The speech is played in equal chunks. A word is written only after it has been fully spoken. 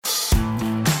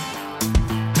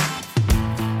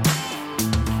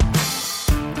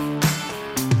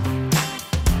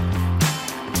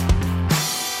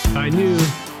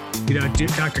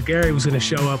Dr. Gary was going to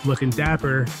show up looking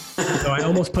dapper, so I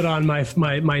almost put on my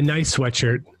nice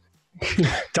sweatshirt.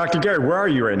 Dr. Gary, where are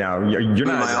you right now? You're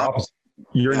not at your office.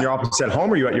 You're in your office at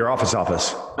home, or are you at your office?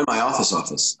 In my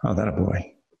office. Oh, that a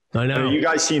boy. I know. Are you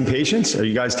guys seeing patients? Are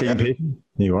you guys taking patients?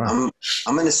 You are.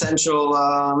 I'm an essential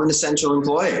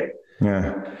employee.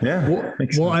 Yeah.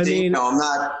 Well, I mean, I'm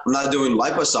not doing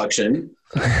liposuction.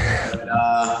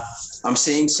 But, I'm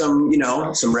seeing some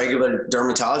regular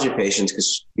dermatology patients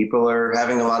because people are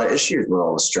having a lot of issues with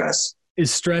all the stress.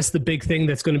 Is stress the big thing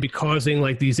that's going to be causing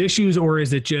like these issues, or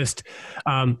is it just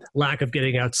lack of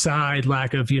getting outside,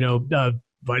 lack of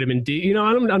vitamin D?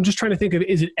 I'm just trying to think of,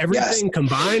 is it everything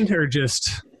combined or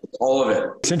just all of it?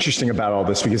 It's interesting about all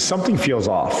this because something feels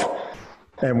off,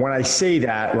 and when I say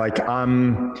that, like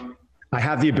I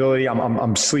have the ability.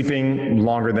 I'm sleeping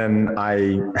longer than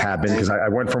I have been because I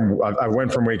went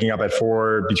from waking up at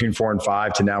between 4 and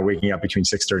 5 to now waking up between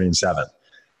 6:30 and 7.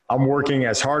 I'm working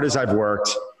as hard as I've worked,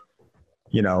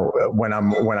 when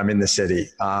I'm in the city.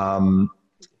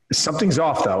 Something's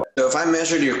off though. So if I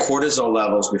measured your cortisol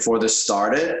levels before this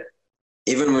started,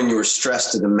 even when you were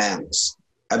stressed to the max,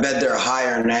 I bet they're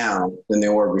higher now than they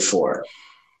were before.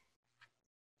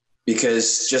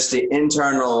 Because just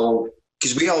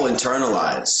because we all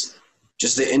internalize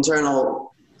just the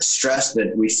internal stress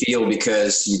that we feel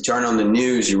because you turn on the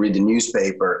news, you read the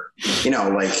newspaper,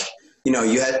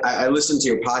 I listened to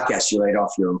your podcast, you laid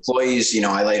off your employees,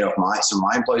 I laid off some of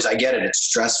my employees. I get it. It's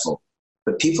stressful,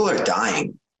 but people are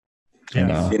dying.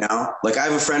 Yeah. Like I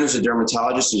have a friend who's a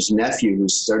dermatologist whose nephew,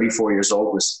 who's 34 years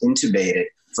old, was intubated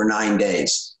for 9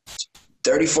 days.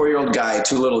 34-year-old guy,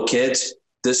 2 little kids,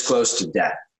 this close to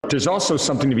death. There's also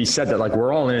something to be said that like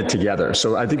we're all in it together.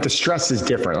 So I think the stress is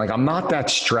different. Like I'm not that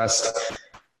stressed.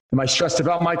 Am I stressed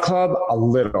about my club? A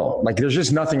little. Like there's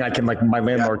just nothing I can, like my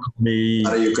landlord called me.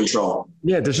 Out of your control.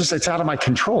 Yeah, it's out of my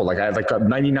control. Like I have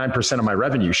 99% of my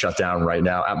revenue shut down right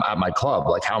now at my club.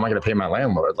 Like how am I going to pay my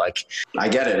landlord? Like I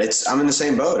get it. I'm in the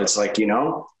same boat. It's like,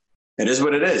 it is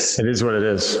what it is. It is what it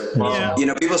is. Well,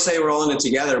 people say we're all in it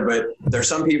together, but there's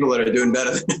some people that are doing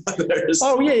better than others.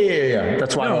 Oh yeah.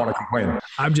 That's why I don't want to complain.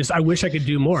 I wish I could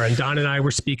do more. And Don and I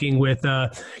were speaking with, a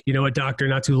doctor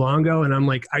not too long ago. And I'm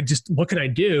like, what can I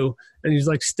do? And he's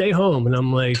like, stay home. And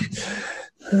I'm like,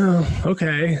 oh,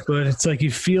 okay. But it's like, you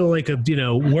feel like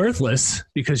worthless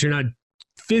because you're not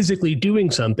physically doing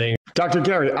something. Dr.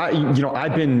 Gary,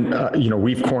 I've been,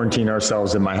 we've quarantined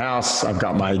ourselves in my house. I've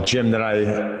got my gym that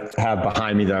I have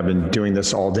behind me that I've been doing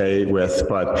this all day with,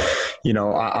 but,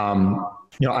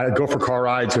 I go for car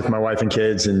rides with my wife and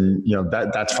kids and,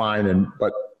 that's fine.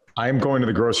 But I am going to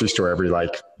the grocery store every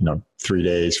 3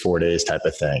 days, 4 days type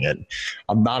of thing. And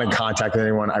I'm not in contact with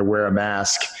anyone. I wear a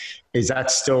mask. Is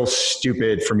that still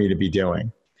stupid for me to be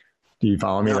doing? Do you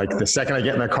follow me? Like the second I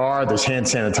get in the car, there's hand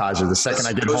sanitizer. The second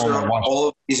I get home, all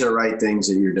of these are right things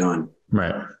that you're doing.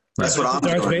 Right. That's what I'm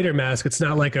doing. Darth Vader mask. It's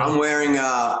not like I'm wearing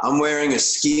a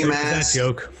ski mask. That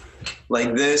joke.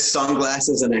 Like this,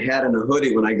 sunglasses and a hat and a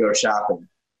hoodie when I go shopping.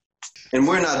 And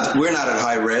we're not at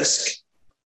high risk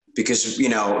because, there's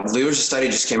a study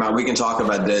just came out. We can talk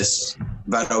about this,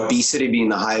 about obesity being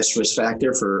the highest risk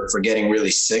factor for getting really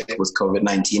sick with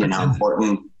COVID-19 and how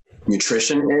important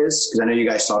nutrition is, because I know you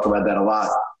guys talk about that a lot.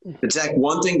 But Zach,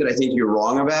 one thing that I think you're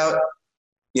wrong about,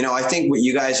 I think what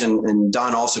you guys and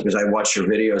Don also, because I watch your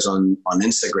videos on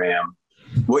Instagram,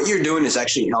 what you're doing is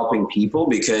actually helping people,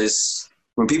 because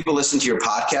when people listen to your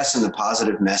podcast and the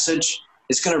positive message,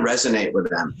 it's going to resonate with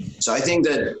them. So I think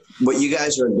that what you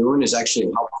guys are doing is actually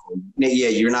helpful. Yeah,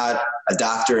 you're not a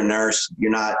doctor, a nurse,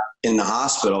 you're not in the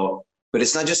hospital, but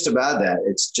it's not just about that.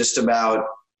 It's just about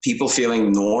people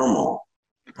feeling normal.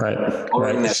 Right.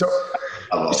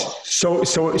 So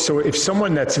if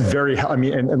someone that's very,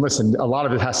 and listen, a lot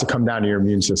of it has to come down to your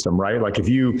immune system, right? Like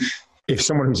if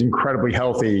someone who's incredibly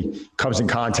healthy comes in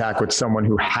contact with someone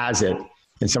who has it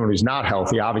and someone who's not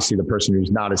healthy, obviously the person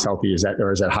who's not as healthy is at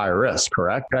higher risk,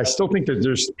 correct? But I still think that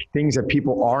there's things that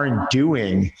people aren't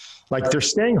doing, like they're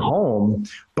staying home,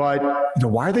 but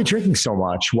why are they drinking so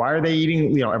much? Why are they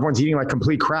eating, everyone's eating like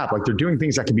complete crap. Like they're doing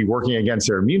things that could be working against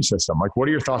their immune system. Like, what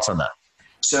are your thoughts on that?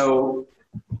 So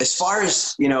as far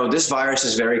as, this virus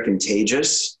is very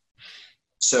contagious.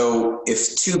 So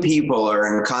if 2 people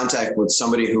are in contact with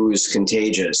somebody who is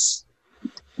contagious,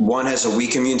 one has a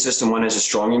weak immune system, one has a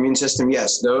strong immune system.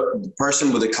 Yes, the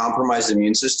person with a compromised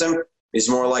immune system is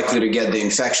more likely to get the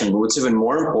infection. But what's even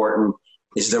more important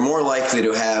is they're more likely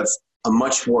to have a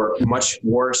much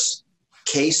worse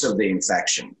case of the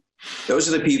infection. Those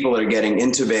are the people that are getting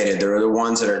intubated. They're the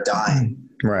ones that are dying.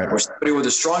 Right. Or somebody with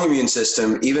a strong immune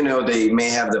system, even though they may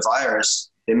have the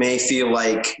virus, it may feel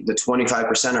like the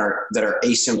 25% that are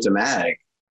asymptomatic,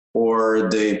 or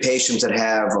the patients that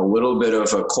have a little bit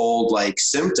of a cold-like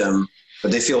symptom,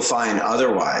 but they feel fine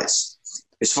otherwise.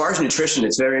 As far as nutrition,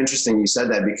 it's very interesting you said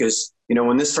that, because,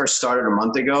 when this first started a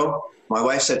month ago, my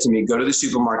wife said to me, go to the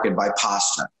supermarket, buy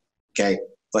pasta. Okay.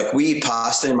 Like, we eat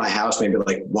pasta in my house maybe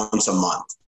like once a month,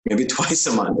 maybe twice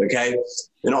a month. Okay.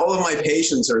 And all of my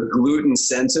patients are gluten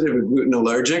sensitive or gluten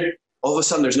allergic. All of a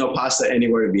sudden there's no pasta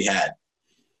anywhere to be had.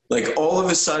 Like, all of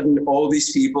a sudden, all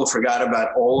these people forgot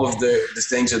about all of the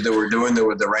things that they were doing that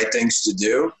were the right things to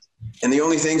do. And the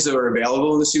only things that are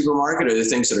available in the supermarket are the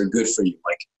things that are good for you,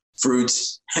 like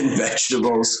fruits and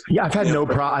vegetables. Yeah, I've had no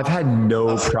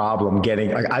problem getting,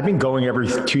 like, I've been going every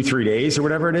 2-3 days or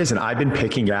whatever it is, and I've been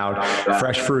picking out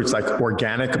fresh fruits, like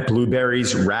organic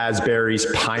blueberries, raspberries,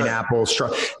 pineapples.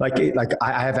 Like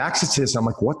I have access to this. I'm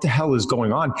like, what the hell is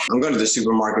going on? I'm going to the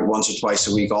supermarket once or twice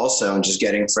a week also, and just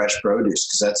getting fresh produce,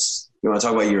 because that's, you want to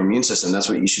talk about your immune system, that's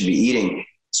what you should be eating.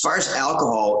 As far as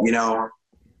alcohol,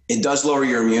 it does lower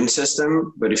your immune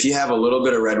system, but if you have a little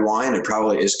bit of red wine, it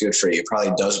probably is good for you. It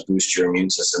probably does boost your immune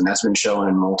system. That's been shown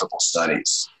in multiple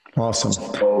studies. Awesome.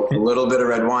 So a little bit of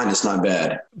red wine is not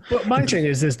bad. But my thing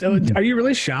is this: are you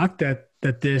really shocked that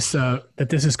this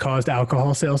has caused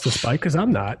alcohol sales to spike? Because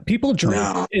I'm not. People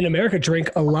in America drink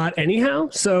a lot anyhow.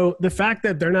 So the fact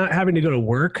that they're not having to go to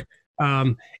work,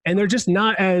 and they're just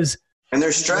not as, and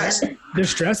they're stressed. They're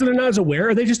stressed and they're not as aware,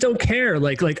 or they just don't care.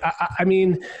 I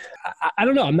mean, I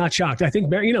don't know. I'm not shocked. I think,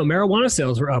 marijuana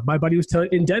sales were up. My buddy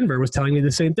in Denver was telling me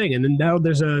the same thing. And then now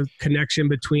there's a connection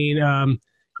between,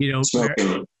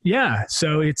 smoking. Yeah.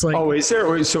 So it's like, is there?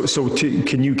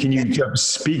 Can you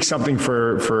speak something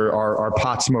for our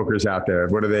pot smokers out there?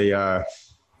 What are they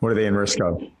in risk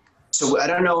of? So I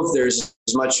don't know if there's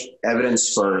as much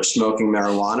evidence for smoking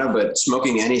marijuana, but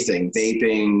smoking anything,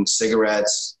 vaping,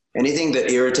 cigarettes, anything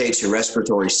that irritates your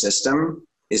respiratory system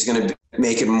is going to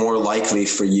make it more likely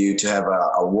for you to have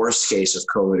a worse case of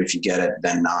COVID if you get it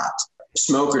than not.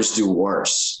 Smokers do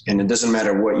worse, and it doesn't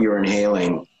matter what you're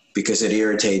inhaling because it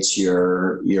irritates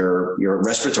your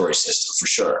respiratory system for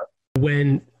sure.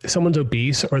 When someone's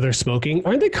obese or they're smoking,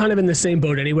 aren't they kind of in the same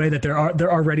boat anyway, that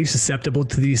they're already susceptible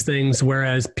to these things,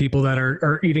 whereas people that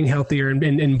are eating healthier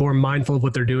and more mindful of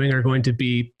what they're doing are going to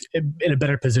be in a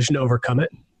better position to overcome it?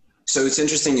 So it's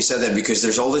interesting you said that, because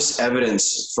there's all this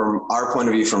evidence from our point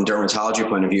of view, from dermatology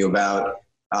point of view, about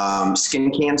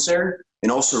skin cancer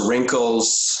and also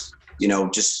wrinkles,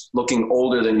 just looking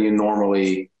older than you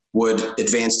normally would,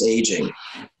 advanced aging.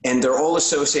 And they're all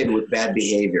associated with bad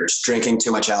behaviors: drinking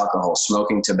too much alcohol,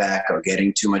 smoking tobacco,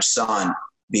 getting too much sun,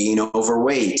 being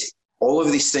overweight. All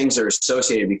of these things are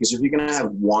associated, because if you're going to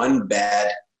have one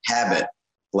bad habit,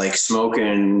 like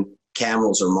smoking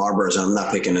Camels or Marlboros, I'm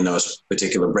not picking in those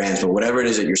particular brands, but whatever it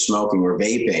is that you're smoking or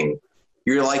vaping,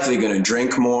 you're likely going to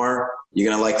drink more. You're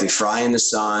going to likely fry in the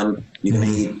sun. You're going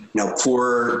to eat,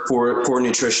 poor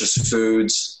nutritious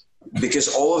foods,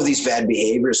 because all of these bad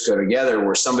behaviors go together,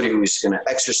 where somebody who's going to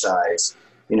exercise,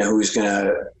 who's going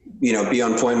to, be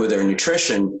on point with their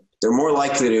nutrition, they're more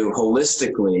likely to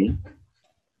holistically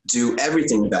do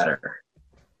everything better.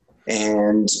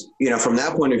 And, from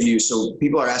that point of view, so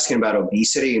people are asking about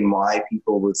obesity and why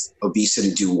people with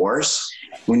obesity do worse.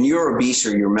 When you're obese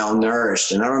or you're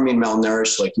malnourished, and I don't mean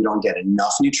malnourished like you don't get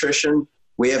enough nutrition,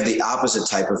 we have the opposite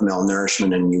type of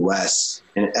malnourishment in the US,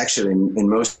 and actually in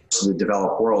most of the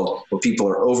developed world, where people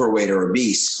are overweight or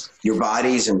obese, your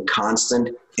body's in constant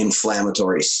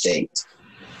inflammatory state,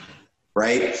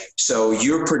 right? So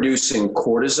you're producing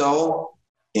cortisol,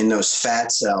 and those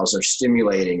fat cells are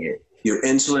stimulating it. Your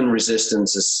insulin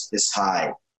resistance is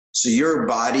high. So your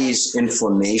body's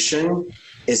inflammation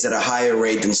is at a higher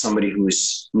rate than somebody who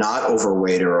is not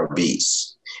overweight or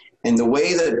obese. And the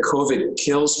way that COVID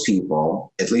kills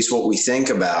people, at least what we think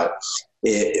now,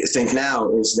 is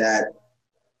that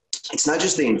it's not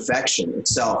just the infection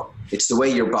itself, it's the way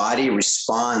your body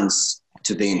responds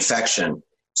to the infection.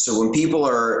 So when people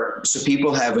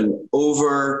have an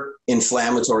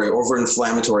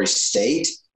over-inflammatory state,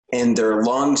 and their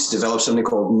lungs develop something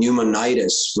called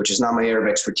pneumonitis, which is not my area of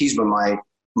expertise, but my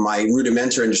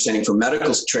rudimentary understanding from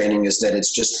medical training is that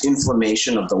it's just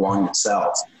inflammation of the lung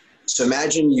itself. So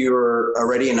imagine you're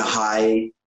already in a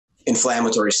high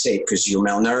inflammatory state because you're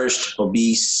malnourished,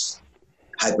 obese,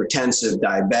 hypertensive,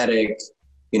 diabetic,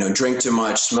 drink too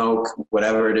much, smoke,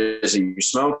 whatever it is that you're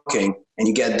smoking, and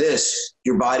you get this,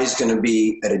 your body's going to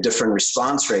be at a different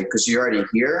response rate because you're already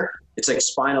here. It's like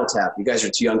Spinal Tap. You guys are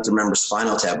too young to remember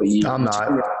Spinal Tap, but I'm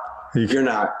not. You're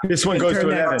not. This one goes to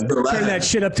 11. Turn that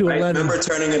shit up to 11. Remember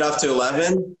turning it up to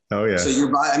 11? Oh, yeah. So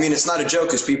I mean, it's not a joke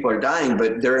because people are dying,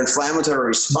 but their inflammatory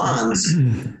response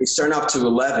is turned up to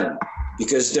 11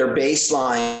 because their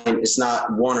baseline is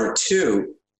not 1 or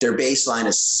 2. Their baseline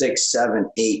is 6, 7,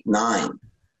 8, 9.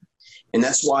 And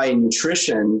that's why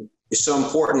nutrition is so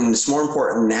important. It's more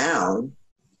important now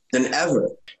than ever.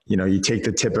 You know, you take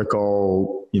the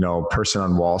typical, person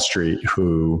on Wall Street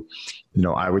who,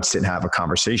 I would sit and have a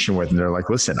conversation with, and they're like,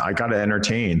 listen, I got to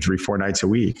entertain 3-4 nights a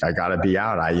week. I got to be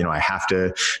out. I have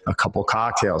to, a couple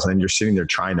cocktails. And then you're sitting there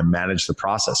trying to manage the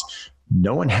process.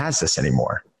 No one has this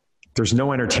anymore. There's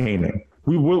no entertaining.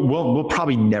 We'll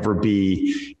probably never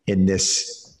be in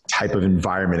this type of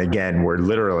environment again, where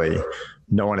literally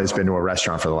no one has been to a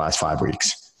restaurant for the last 5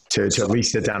 weeks. To at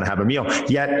least sit down and have a meal.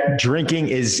 Yet drinking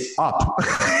is up.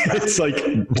 It's like,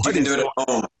 you can do it at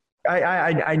home.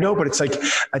 I know, but it's like,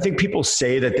 I think people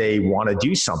say that they want to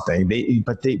do something,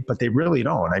 but they really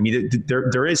don't. I mean,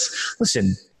 there is,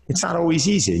 listen, it's not always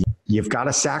easy. You've got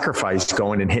to sacrifice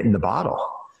going and hitting the bottle.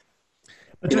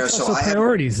 But there's also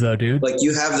priorities though, dude. Like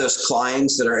you have those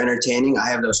clients that are entertaining. I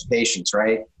have those patients,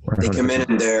 right? 100%. They come in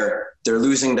and they're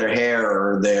losing their hair,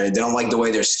 or they don't like the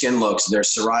way their skin looks. Their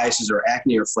psoriasis or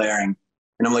acne are flaring.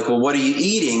 And I'm like, well, what are you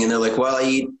eating? And they're like, well, I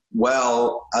eat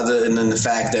well, other than the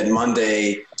fact that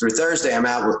Monday through Thursday, I'm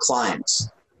out with clients.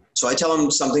 So I tell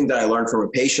them something that I learned from a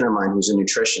patient of mine who's a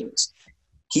nutritionist.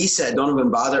 He said, don't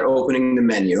even bother opening the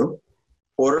menu.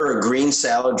 Order a green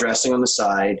salad dressing on the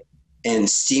side and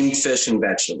steamed fish and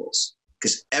vegetables.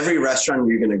 Because every restaurant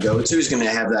you're going to go to is going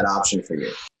to have that option for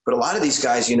you. But a lot of these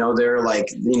guys, they're like,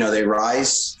 they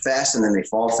rise fast and then they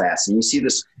fall fast. And I see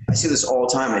this all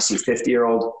the time. I see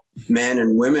 50-year-old men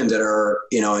and women that are,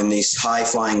 in these high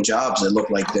flying jobs that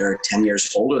look like they're 10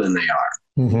 years older than they are.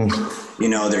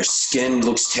 Mm-hmm. Their skin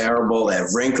looks terrible. They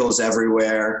have wrinkles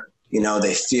everywhere.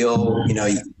 They feel,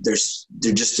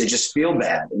 they just feel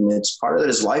bad. And it's part of it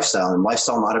is lifestyle, and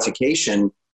lifestyle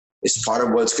modification is part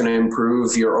of what's going to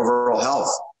improve your overall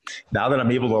health. Now that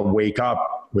I'm able to wake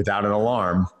up without an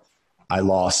alarm, I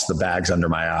lost the bags under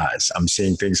my eyes. I'm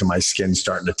seeing things in my skin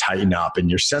starting to tighten up, and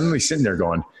you're suddenly sitting there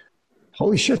going,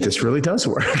 holy shit, this really does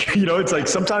work. It's like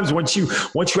sometimes once you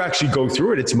actually go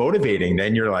through it, it's motivating.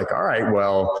 Then you're like, all right,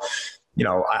 well,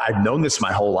 I've known this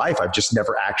my whole life. I've just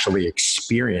never actually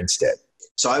experienced it.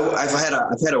 So I've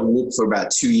had a Whoop for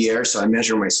about 2 years. So I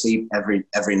measure my sleep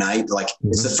every night. Like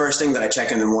It's the first thing that I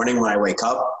check in the morning when I wake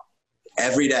up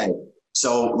every day.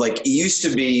 So like it used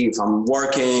to be, if I'm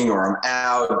working or I'm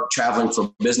out traveling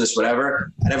for business,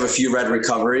 whatever, I'd have a few red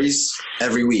recoveries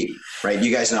every week, right? You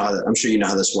guys know I'm sure you know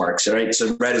how this works, right?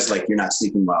 So red is like, you're not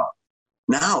sleeping well.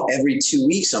 Now, every 2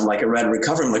 weeks, I'm like a red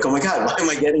recovery. I'm like, oh my God, why am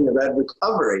I getting a red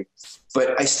recovery?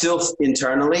 But I still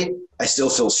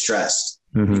feel stressed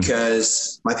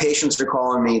because my patients are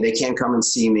calling me. They can't come and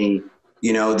see me.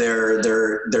 Their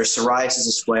psoriasis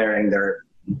is flaring. Their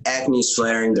acne is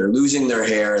flaring. They're losing their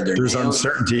hair. There's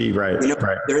uncertainty, right?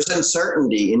 Right. There's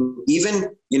uncertainty. And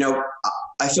even,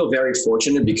 I feel very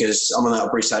fortunate because I'm on the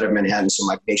Upper East Side of Manhattan. So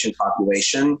my patient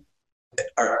population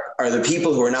are the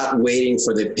people who are not waiting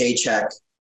for the paycheck,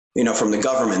 from the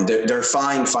government. They're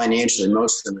fine financially.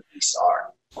 Most of them at least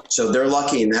are. So they're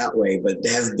lucky in that way, but they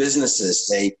have businesses.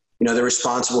 They're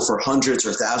responsible for hundreds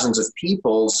or thousands of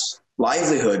people's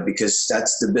livelihood because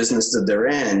that's the business that they're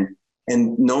in.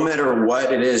 And no matter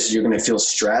what it is, you're going to feel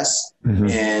stress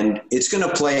and it's going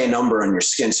to play a number on your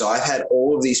skin. So I've had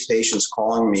all of these patients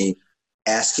calling me,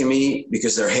 asking me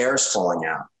because their hair is falling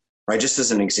out, right? Just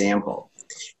as an example.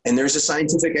 And there's a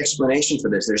scientific explanation for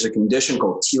this. There's a condition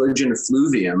called telogen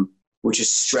effluvium, which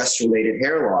is stress-related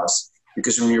hair loss.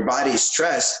 Because when your body is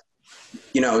stressed,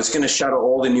 it's going to shuttle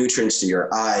all the nutrients to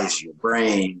your eyes, your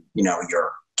brain,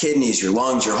 your kidneys, your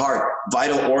lungs, your heart,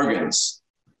 vital organs.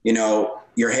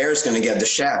 Your hair is going to get the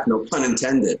shaft, no pun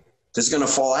intended. It's going to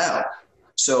fall out.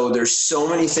 So there's so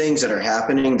many things that are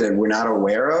happening that we're not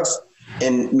aware of.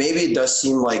 And maybe it does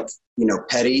seem like,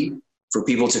 petty for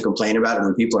people to complain about it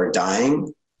when people are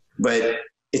dying, but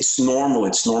it's normal.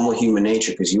 It's normal human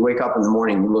nature because you wake up in the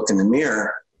morning, you look in the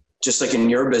mirror, just like in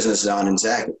your business, Don and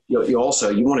Zach, you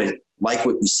want to like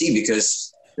what you see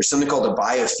because there's something called a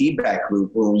biofeedback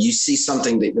loop. When you see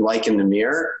something that you like in the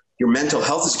mirror, your mental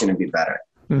health is going to be better,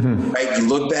 right? You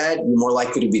look bad, you're more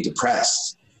likely to be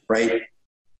depressed, right?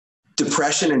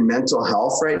 Depression and mental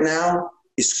health right now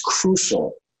is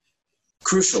crucial.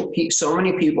 So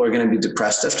many people are going to be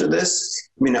depressed after this.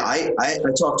 I mean, I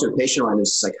talked to a patient of mine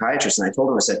who's a psychiatrist, and I told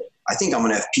him, I said, I think I'm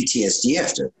going to have PTSD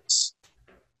after this,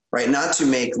 right? Not to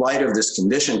make light of this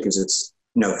condition because it's,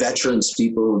 veterans,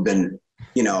 people who've been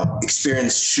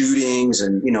experience shootings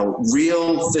and,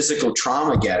 real physical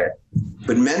trauma get it.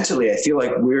 But mentally, I feel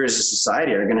like we as a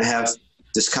society are going to have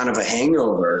this kind of a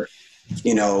hangover,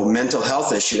 mental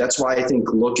health issue. That's why I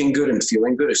think looking good and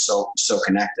feeling good is so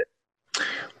connected.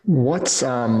 What's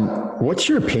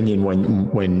your opinion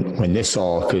when this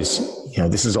all, because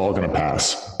this is all going to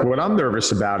pass. What I'm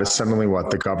nervous about is suddenly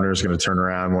the governor is going to turn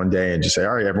around one day and just say,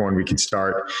 all right, everyone, we can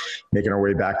start making our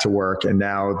way back to work. And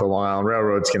now the Long Island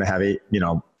Railroad is going to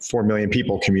have 4 million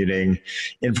people commuting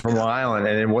in from Long Island.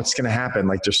 And then what's going to happen?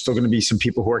 Like, there's still going to be some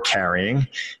people who are carrying.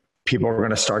 People are going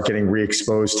to start getting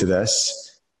re-exposed to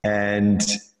this. And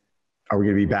are we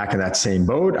going to be back in that same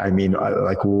boat? I mean,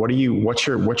 what's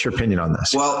your opinion on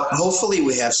this? Well, hopefully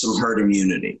we have some herd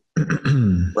immunity,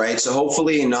 right? So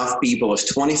hopefully enough people, if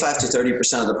 25 to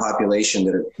 30% of the population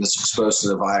that's exposed to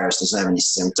the virus doesn't have any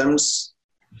symptoms,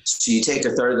 so you take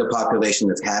a third of the population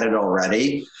that's had it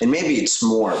already, and maybe it's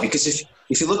more, because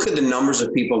if you look at the numbers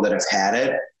of people that have had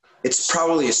it, it's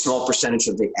probably a small percentage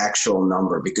of the actual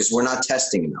number, because we're not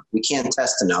testing enough. We can't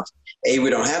test enough. A, we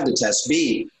don't have the test.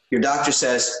 B, your doctor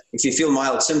says, if you feel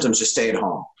mild symptoms, just stay at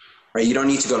home, right? You don't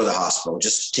need to go to the hospital.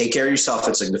 Just take care of yourself.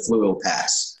 It's like the flu will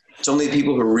pass. It's only the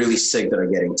people who are really sick that are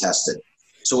getting tested.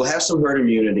 So we'll have some herd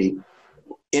immunity.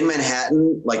 In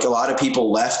Manhattan, like a lot of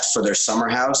people left for their summer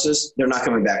houses, they're not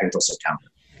coming back until September.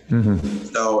 Mm-hmm.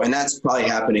 So, and that's probably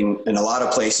happening in a lot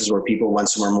of places where people went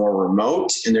somewhere more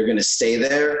remote, and they're going to stay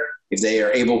there. If they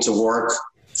are able to work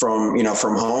from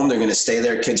home, they're going to stay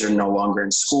there. Kids are no longer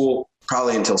in school,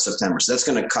 probably until September. So that's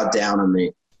going to cut down on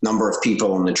the number of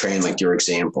people on the train, like your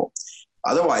example.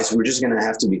 Otherwise, we're just going to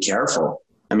have to be careful.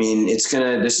 I mean, this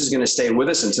is going to stay with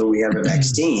us until we have a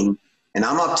vaccine. And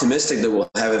I'm optimistic that we'll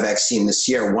have a vaccine this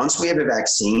year. Once we have a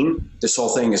vaccine, this whole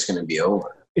thing is going to be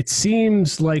over. It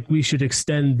seems like we should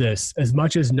extend this, as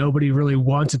much as nobody really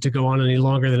wants it to go on any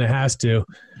longer than it has to.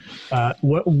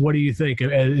 What do you think?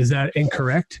 Is that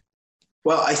incorrect?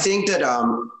 Well, I think that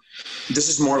this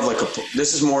is more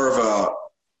of a,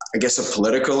 I guess, a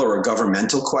political or a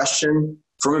governmental question.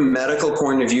 From a medical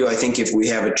point of view, I think if we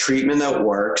have a treatment that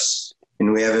works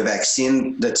and we have a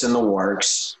vaccine that's in the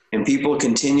works and people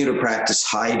continue to practice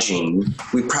hygiene,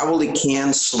 we probably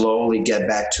can slowly get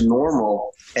back to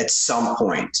normal at some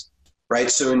point,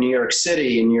 right? So in New York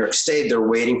City, in New York State, they're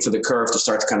waiting for the curve to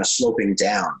start kind of sloping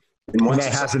down. And once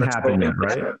that hasn't happened yet,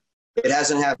 right? It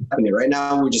hasn't happened yet. Right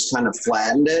now, we just kind of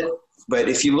flattened it. But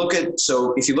if you look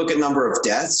at number of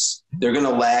deaths, they're going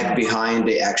to lag behind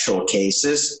the actual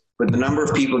cases. But the number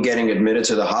of people getting admitted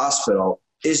to the hospital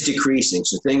is decreasing.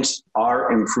 So things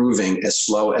are improving as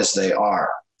slow as they are.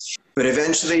 But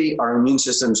eventually, our immune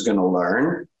system is going to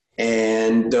learn.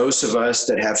 And those of us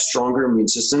that have stronger immune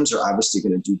systems are obviously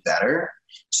going to do better.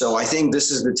 So I think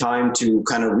this is the time to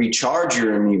kind of recharge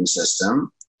your immune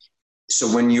system.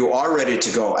 So when you are ready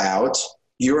to go out,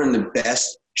 you're in the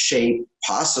best shape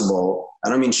possible. I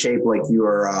don't mean shape like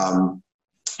you're,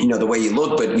 the way you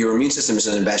look, but your immune system is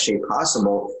in the best shape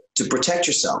possible to protect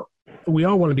yourself. We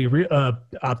all want to be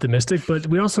optimistic, but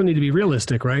we also need to be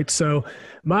realistic, right? So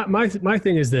my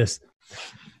thing is this,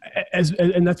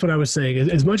 and that's what I was saying,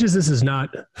 as much as this is not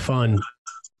fun,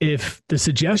 if the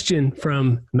suggestion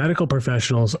from medical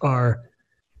professionals are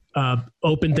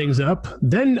open things up,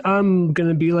 then I'm going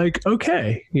to be like,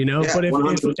 okay, Yeah,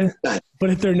 but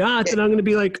if they're not, then I'm going to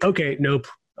be like, okay, nope.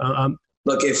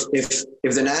 Look, if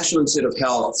the National Institute of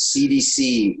Health,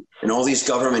 CDC, and all these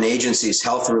government agencies,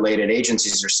 health-related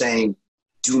agencies are saying,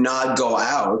 do not go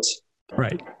out,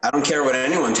 right? I don't care what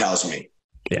anyone tells me,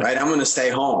 right? I'm going to stay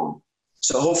home.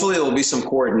 So hopefully there'll be some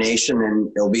coordination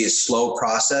and it'll be a slow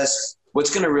process.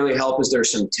 What's going to really help is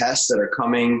there's some tests that are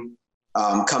coming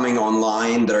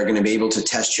online that are going to be able to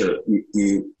test your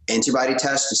antibody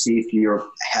test to see if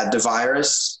you had the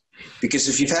virus. Because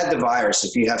if you've had the virus,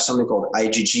 if you have something called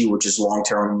IgG, which is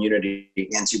long-term immunity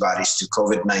antibodies to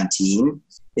COVID-19,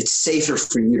 it's safer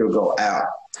for you to go out.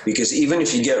 Because even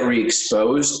if you get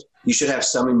re-exposed, you should have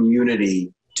some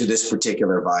immunity to this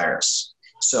particular virus.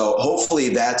 So hopefully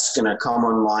that's going to come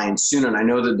online soon. And I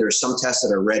know that there's some tests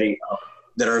that are ready,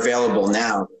 that are available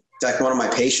now. In fact, one of my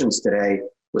patients today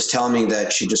was telling me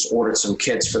that she just ordered some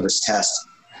kits for this test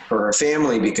for her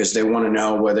family because they want to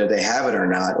know whether they have it or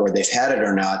not, or they've had it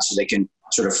or not, so they can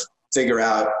sort of figure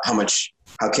out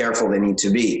how careful they need to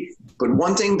be. But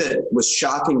one thing that was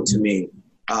shocking to me,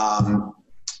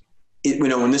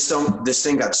 when this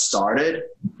thing got started,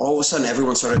 all of a sudden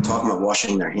everyone started talking about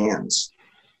washing their hands.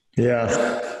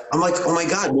 Yeah. I'm like, oh my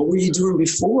God, what were you doing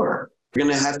before? We're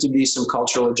going to have to be some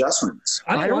cultural adjustments.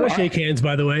 I don't want to shake hands,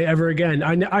 by the way, ever again.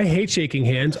 I hate shaking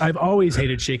hands. I've always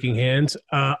hated shaking hands.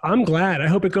 I'm glad. I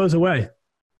hope it goes away.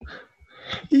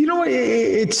 You know,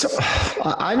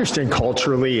 I understand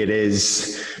culturally it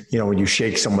is, you know, when you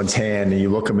shake someone's hand and you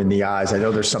look them in the eyes, I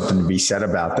know there's something to be said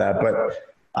about that, but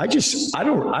I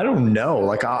don't know.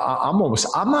 Like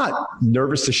I'm not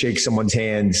nervous to shake someone's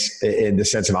hands in the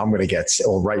sense of I'm going to get,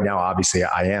 well, right now, obviously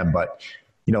I am, but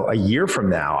you know, a year from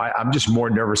now, I'm just more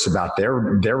nervous about their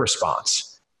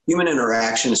response. Human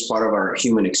interaction is part of our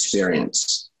human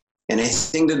experience. And I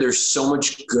think that there's so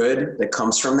much good that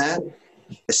comes from that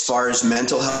as far as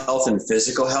mental health and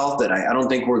physical health that I don't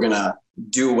think we're going to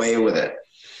do away with it.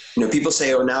 You know, people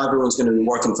say, oh, now everyone's going to be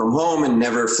working from home and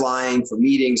never flying for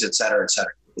meetings, et cetera, et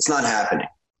cetera. It's not happening.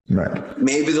 Right.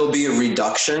 Maybe there'll be a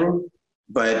reduction,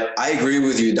 but I agree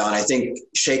with you, Don. I think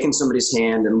shaking somebody's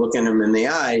hand and looking them in the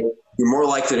eye, you're more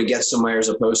likely to get somewhere as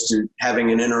opposed to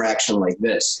having an interaction like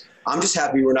this. I'm just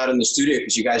happy we're not in the studio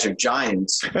because you guys are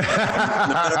giants. No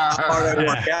matter how hard I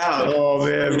work out, oh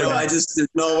man, you know, there's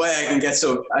no way I can get this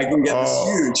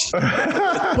huge.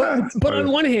 but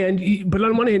on one hand,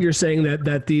 you're saying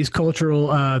that these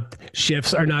cultural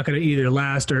shifts are not going to either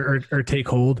last or take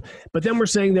hold. But then we're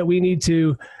saying that we need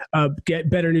to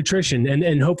get better nutrition,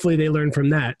 and hopefully they learn from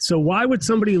that. So why would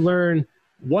somebody learn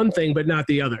one thing but not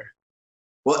the other?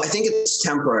 Well, I think it's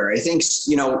temporary. I think,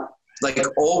 you know, like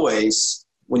always,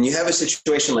 when you have a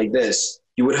situation like this,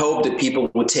 you would hope that people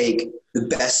would take the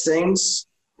best things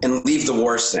and leave the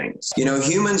worst things. You know,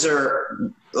 humans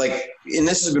are like, and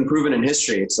this has been proven in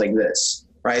history, it's like this,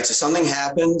 right? So something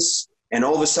happens and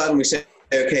all of a sudden we say,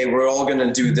 okay, we're all going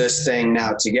to do this thing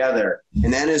now together.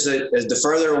 And then as the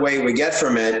further away we get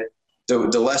from it,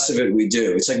 the less of it we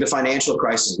do. It's like the financial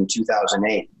crisis in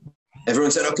 2008.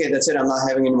 Everyone said, okay, that's it. I'm not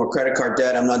having any more credit card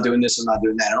debt. I'm not doing this. I'm not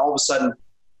doing that. And all of a sudden,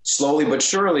 slowly but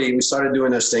surely, we started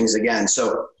doing those things again.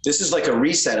 So this is like a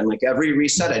reset. And like every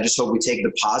reset, I just hope we take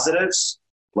the positives,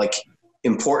 like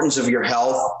importance of your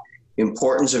health,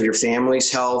 importance of your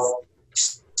family's health,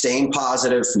 staying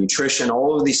positive, nutrition,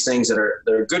 all of these things that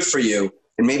are good for you.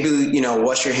 And maybe, you know,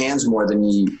 wash your hands more than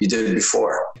you did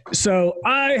before. So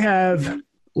I have...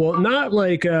 Well, not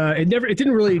like it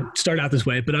didn't really start out this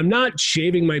way, but I'm not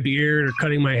shaving my beard or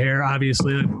cutting my hair,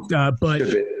 obviously. But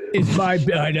it's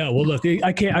I know. Well, look,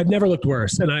 I've never looked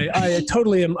worse, and I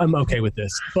totally I'm okay with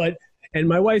this. And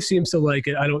my wife seems to like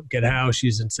it. I don't get how.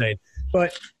 She's insane.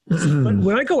 But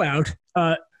when I go out,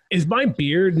 is my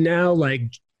beard now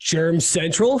like germ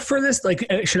central for this? Like,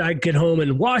 should I get home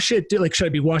and wash it? Should I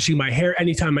be washing my hair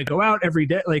anytime I go out every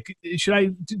day? Like,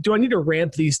 do I need to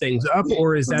ramp these things up,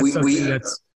 or is that something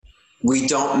that's... We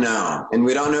don't know. And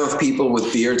we don't know if people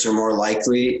with beards are more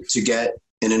likely to get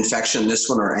an infection, this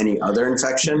one or any other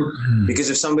infection. Because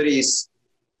if somebody's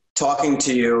talking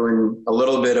to you and a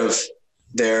little bit of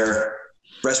their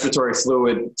respiratory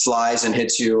fluid flies and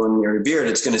hits you on your beard,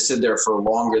 it's going to sit there for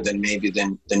longer than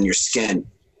your skin.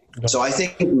 So I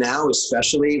think now,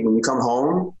 especially when you come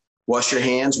home, wash your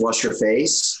hands, wash your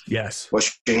face. Yes.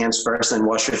 Wash your hands first, then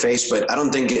wash your face. But I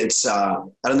don't think it's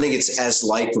as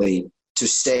likely to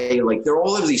stay. Like, there are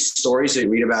all of these stories that you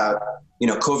read about, you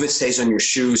know, COVID stays on your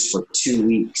shoes for 2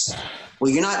 weeks.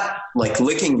 Well, you're not like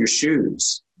licking your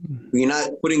shoes. You're not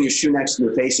putting your shoe next to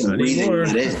your face and breathing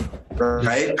it in,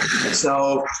 right?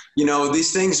 So, you know,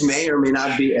 these things may or may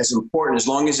not be as important as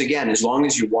long as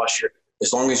you wash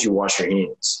your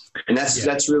hands. And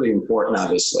that's really important,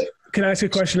 obviously. Can I ask a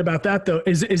question about that though?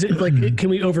 Is it like, can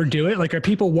we overdo it? Like, are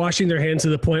people washing their hands to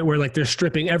the point where like they're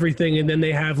stripping everything and then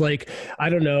they have like, I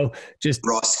don't know, just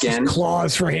raw skin, just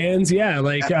claws for hands? Yeah.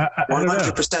 Like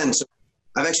 100%. So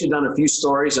I've actually done a few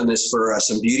stories on this for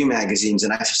some beauty magazines,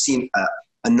 and I've seen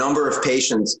a number of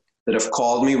patients that have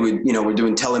called me. We're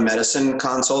doing telemedicine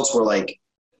consults where, like,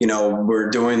 you know, we're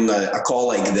doing a call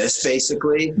like this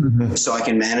basically, so I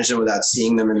can manage them without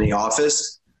seeing them in the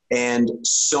office. And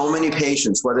so many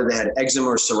patients, whether they had eczema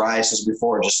or psoriasis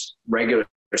before, just regular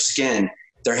skin,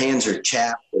 their hands are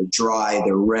chapped, they're dry,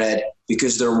 they're red,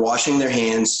 because they're washing their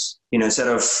hands, you know, instead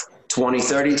of 20,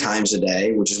 30 times a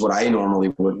day, which is what I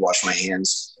normally would wash my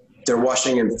hands, they're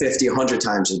washing them 50, 100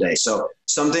 times a day. So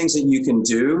some things that you can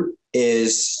do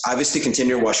is obviously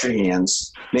continue to wash your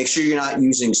hands. Make sure you're not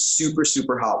using super,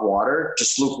 super hot water,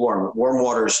 just lukewarm. Warm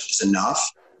water is enough.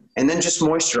 And then just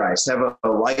moisturize. Have a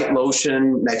light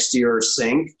lotion next to your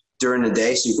sink during the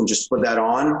day so you can just put that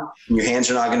on and your hands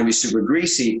are not going to be super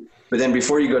greasy. But then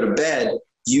before you go to bed,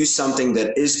 use something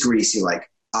that is greasy, like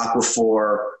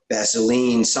Aquaphor,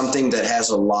 Vaseline, something that has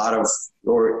a lot of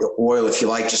oil. If you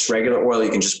like just regular oil,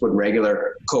 you can just put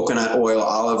regular coconut oil,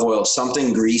 olive oil,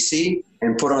 something greasy,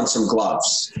 and put on some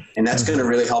gloves. And that's going to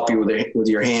really help you with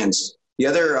your hands. The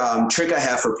other trick I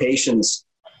have for patients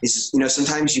is, you know,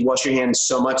 sometimes you wash your hands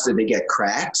so much that they get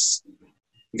cracks.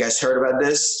 You guys heard about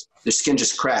this? their skin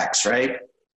just cracks, right?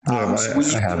 So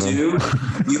what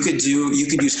you could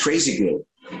use crazy glue.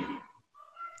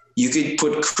 You could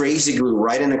put crazy glue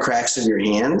right in the cracks of your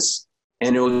hands,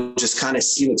 and it will just kind of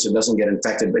seal it so it doesn't get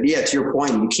infected. But yeah, to your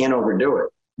point, you can't overdo it.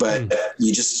 But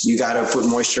you got to put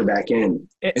moisture back in.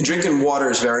 And drinking water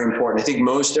is very important. I think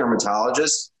most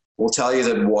dermatologists will tell you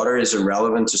that water is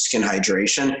irrelevant to skin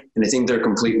hydration, and I think they're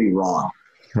completely wrong.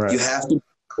 Right. You have to drink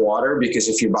water, because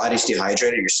if your body's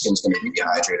dehydrated, your skin's going to be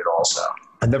dehydrated also.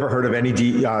 I've never heard of any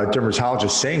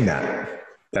dermatologist saying that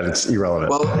it's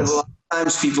irrelevant. Well, a lot of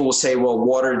times people will say, well,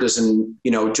 water doesn't,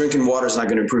 drinking water is not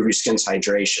going to improve your skin's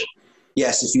hydration.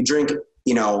 Yes, if you drink,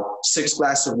 6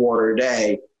 glasses of water a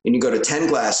day and you go to 10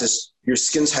 glasses, your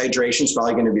skin's hydration is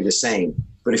probably going to be the same.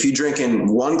 But if you drink in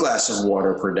 1 glass of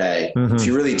water per day, if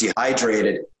you're really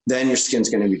dehydrated, then your skin's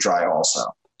going to be dry also.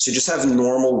 So just have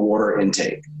normal water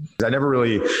intake. I never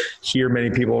really hear many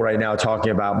people right now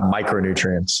talking about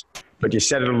micronutrients, but you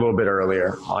said it a little bit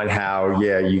earlier on how,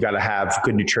 you got to have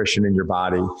good nutrition in your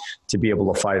body to be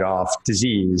able to fight off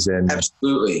disease. And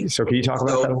absolutely. So can you talk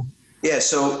about that? Yeah.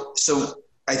 So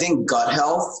I think gut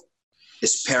health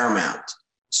is paramount.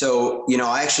 So,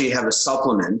 I actually have a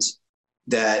supplement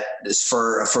that is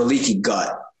for leaky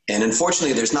gut. And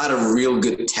unfortunately, there's not a real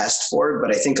good test for it,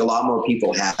 but I think a lot more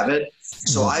people have it.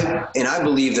 So I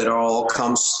believe that it all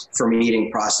comes from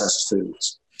eating processed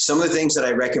foods. Some of the things that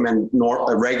I recommend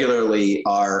regularly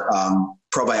are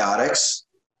probiotics,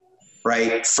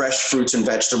 right? Fresh fruits and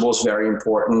vegetables, very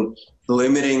important.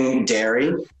 Limiting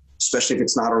dairy, especially if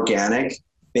it's not organic.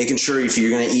 Making sure if you're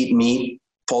going to eat meat,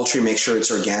 poultry, make sure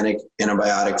it's organic,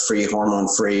 antibiotic-free,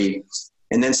 hormone-free.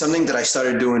 And then something that I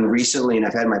started doing recently, and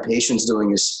I've had my patients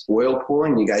doing, is oil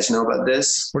pulling. You guys know about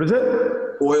this? What is it?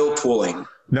 Oil pulling.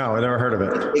 No, I never heard of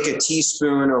it. Take a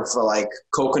teaspoon of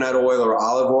coconut oil or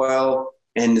olive oil,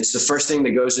 and it's the first thing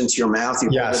that goes into your mouth.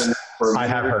 Yes, I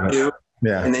have heard of it.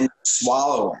 Yeah. And then you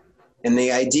swallow it. And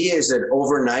the idea is that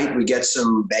overnight we get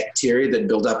some bacteria that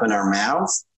build up in our mouth.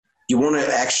 You want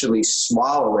to actually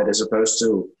swallow it as opposed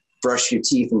to brush your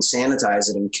teeth and sanitize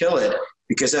it and kill it,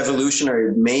 because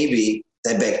evolutionary, maybe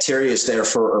that bacteria is there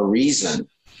for a reason,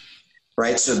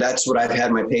 right? So that's what I've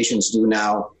had my patients do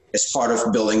now as part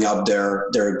of building up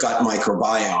their gut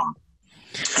microbiome.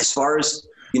 As far as,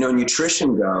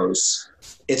 nutrition goes,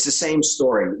 it's the same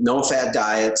story. No fat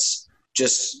diets,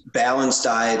 just balanced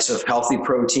diets of healthy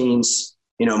proteins,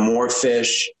 more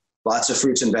fish, lots of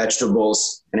fruits and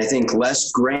vegetables, and I think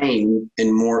less grain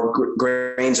and more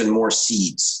grains and more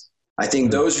seeds. I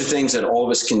think those are things that all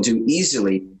of us can do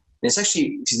easily. And it's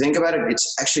actually, if you think about it,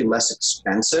 it's actually less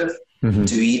expensive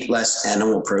to eat less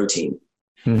animal protein.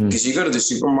 Because you go to the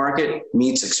supermarket,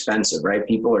 meat's expensive, right?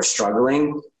 People are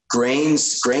struggling.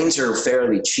 Grains are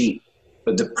fairly cheap.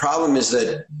 But the problem is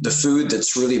that the food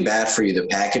that's really bad for you, the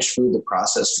packaged food, the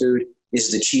processed food,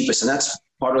 is the cheapest. And that's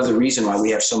part of the reason why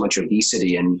we have so much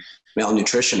obesity and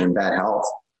malnutrition and bad health.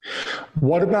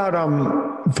 What about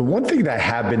the one thing that I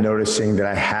have been noticing that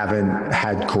I haven't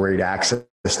had great access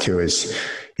to is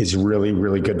really,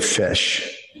 really good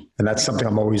fish. And that's something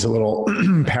I'm always a little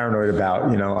paranoid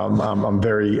about. I'm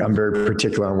very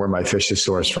particular on where my fish is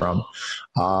sourced from.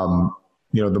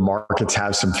 The markets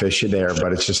have some fish in there,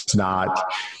 but it's just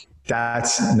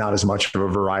that's not as much of a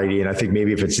variety. And I think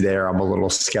maybe if it's there, I'm a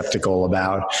little skeptical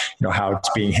about, how it's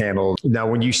being handled. Now,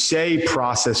 when you say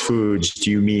processed foods, do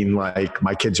you mean like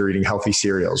my kids are eating healthy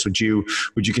cereals? Would you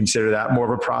consider that more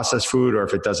of a processed food? Or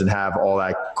if it doesn't have all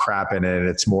that crap in it,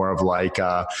 it's more of like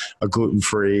a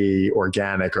gluten-free,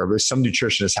 organic, or some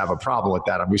nutritionists have a problem with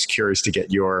that. I'm just curious to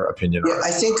get your opinion on it.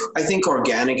 I think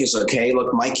organic is okay.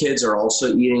 Look, my kids are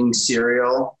also eating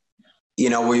cereal.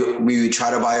 We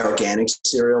try to buy organic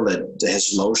cereal that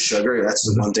has low sugar. That's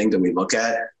the one thing that we look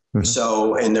at.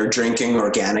 So, and they're drinking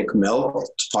organic milk.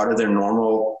 It's part of their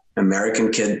normal American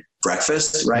kid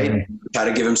breakfast, right? We try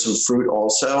to give them some fruit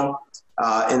also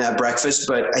in that breakfast.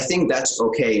 But I think that's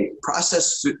okay.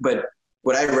 Processed food, but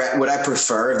what I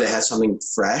prefer if they had something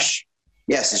fresh.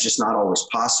 Yes, it's just not always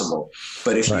possible.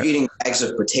 But if you're eating bags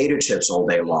of potato chips all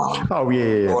day long,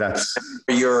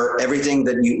 everything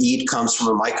that you eat comes from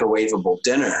a microwavable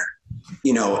dinner.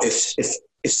 If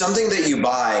something that you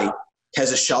buy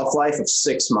has a shelf life of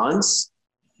 6 months,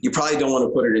 you probably don't want to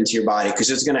put it into your body because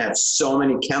it's going to have so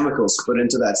many chemicals put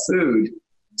into that food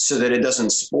so that it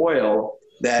doesn't spoil,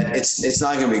 that it's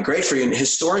not going to be great for you. And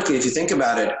historically, if you think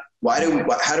about it,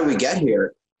 how do we get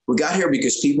here? We got here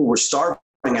because people were starving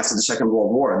after the Second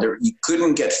World War. You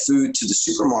couldn't get food to the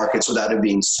supermarkets without it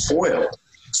being spoiled.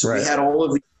 So we had all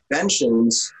of the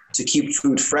inventions to keep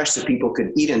food fresh so people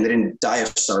could eat and they didn't die of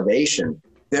starvation.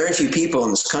 very few people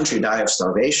in this country die of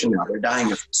starvation now. They're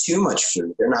dying of too much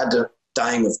food. They're not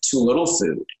dying of too little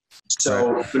food.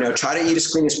 So, try to eat as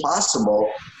clean as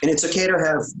possible. And it's okay to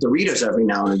have Doritos every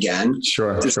now and again.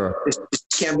 Sure. It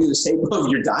can't be the staple of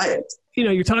your diet.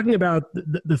 You're talking about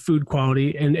the food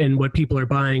quality and what people are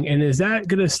buying. And is that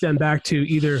going to stem back to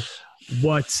either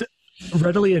what's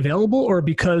readily available or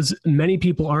because many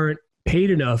people aren't paid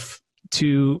enough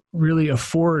to really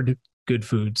afford good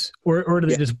foods, or do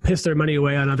they just piss their money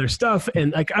away on other stuff?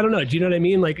 And I don't know. Do you know what I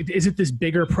mean? Is it this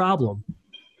bigger problem?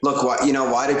 Look,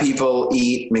 why do people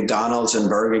eat McDonald's and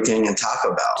Burger King and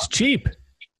Taco Bell? It's cheap.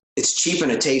 It's cheap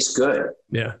and it tastes good.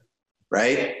 Yeah.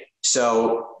 Right.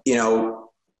 So,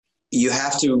 you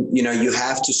have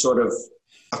to sort of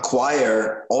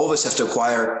all of us have to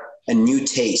acquire a new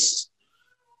taste.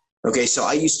 Okay. So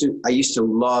I used to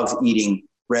love eating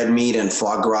red meat and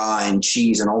foie gras and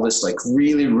cheese and all this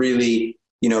really, really,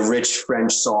 rich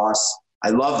French sauce. I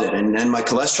loved it. And then my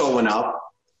cholesterol went up.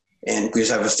 And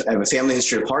because I have a family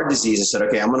history of heart disease, I said,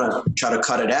 okay, I'm going to try to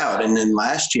cut it out. And then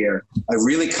last year I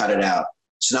really cut it out.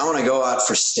 So now when I go out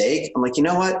for steak, I'm like, you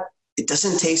know what? It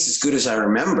doesn't taste as good as I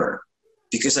remember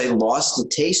because I lost the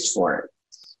taste for it.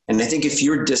 And I think if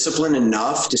you're disciplined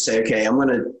enough to say, okay, I'm going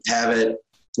to have it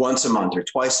once a month or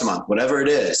twice a month, whatever it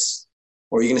is,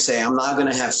 or you're going to say, I'm not going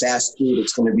to have fast food.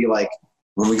 It's going to be like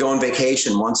when we go on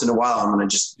vacation once in a while, I'm going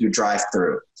to just do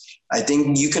drive-through. I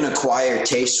think you can acquire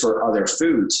taste for other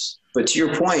foods, but to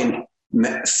your point,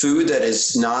 food that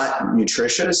is not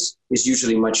nutritious is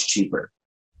usually much cheaper.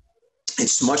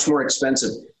 It's much more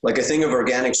expensive. Like a thing of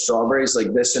organic strawberries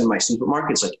like this in my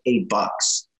supermarket is like $8.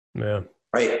 Yeah.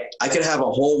 Right. I could have a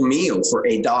whole meal for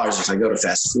 $8 if I go to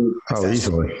fast food.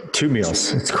 Easily. 2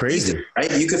 meals. It's crazy.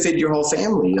 Right. You could feed your whole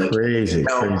family. Crazy.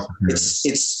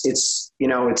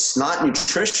 It's not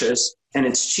nutritious and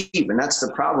it's cheap. And that's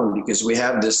the problem because we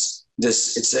have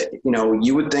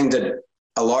you would think that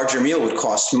a larger meal would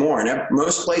cost more. And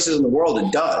most places in the world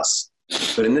it does.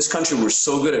 But in this country, we're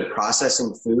so good at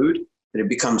processing food that it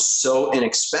becomes so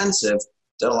inexpensive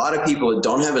that a lot of people that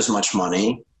don't have as much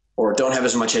money or don't have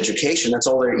as much education, that's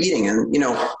all they're eating. And,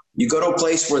 you go to a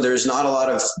place where there's not a lot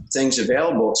of things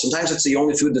available. Sometimes it's the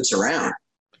only food that's around.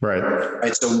 Right.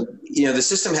 So, the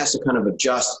system has to kind of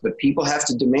adjust, but people have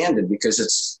to demand it because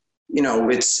it's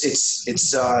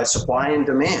supply and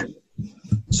demand.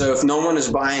 So if no one is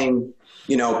buying,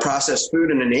 processed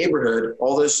food in a neighborhood,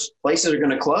 all those places are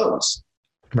going to close.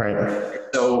 Right.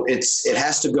 So it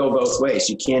has to go both ways.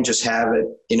 You can't just have it,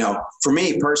 for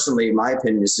me personally, my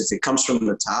opinion is if it comes from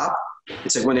the top,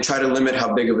 it's like when they try to limit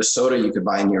how big of a soda you could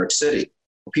buy in New York City.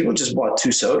 Well, people just bought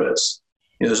 2 sodas.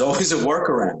 There's always a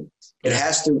workaround. It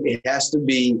has to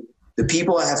be, the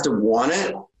people have to want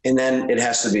it, and then it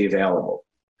has to be available.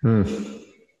 Very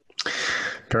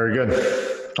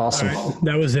good. Awesome. Right,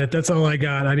 that was it. That's all I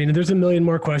got. I mean, there's a million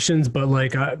more questions, but I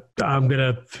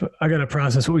gotta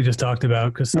process what we just talked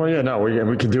about. We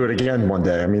can do it again one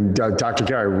day. I mean, Dr.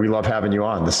 Gary, we love having you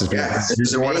on. This has been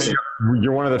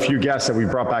you're one of the few guests that we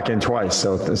brought back in twice.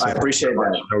 So I appreciate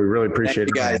that. We really appreciate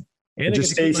it, guys. And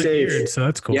just stay safe. Beard, so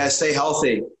that's cool. Yeah, stay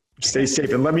healthy. Stay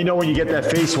safe, and let me know when you get that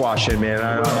face wash in, man.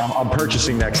 I'm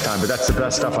purchasing next time, but that's the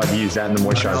best stuff I've used. That and the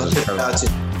moisturizer.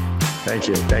 Thank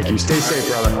you. Stay safe,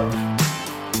 brother.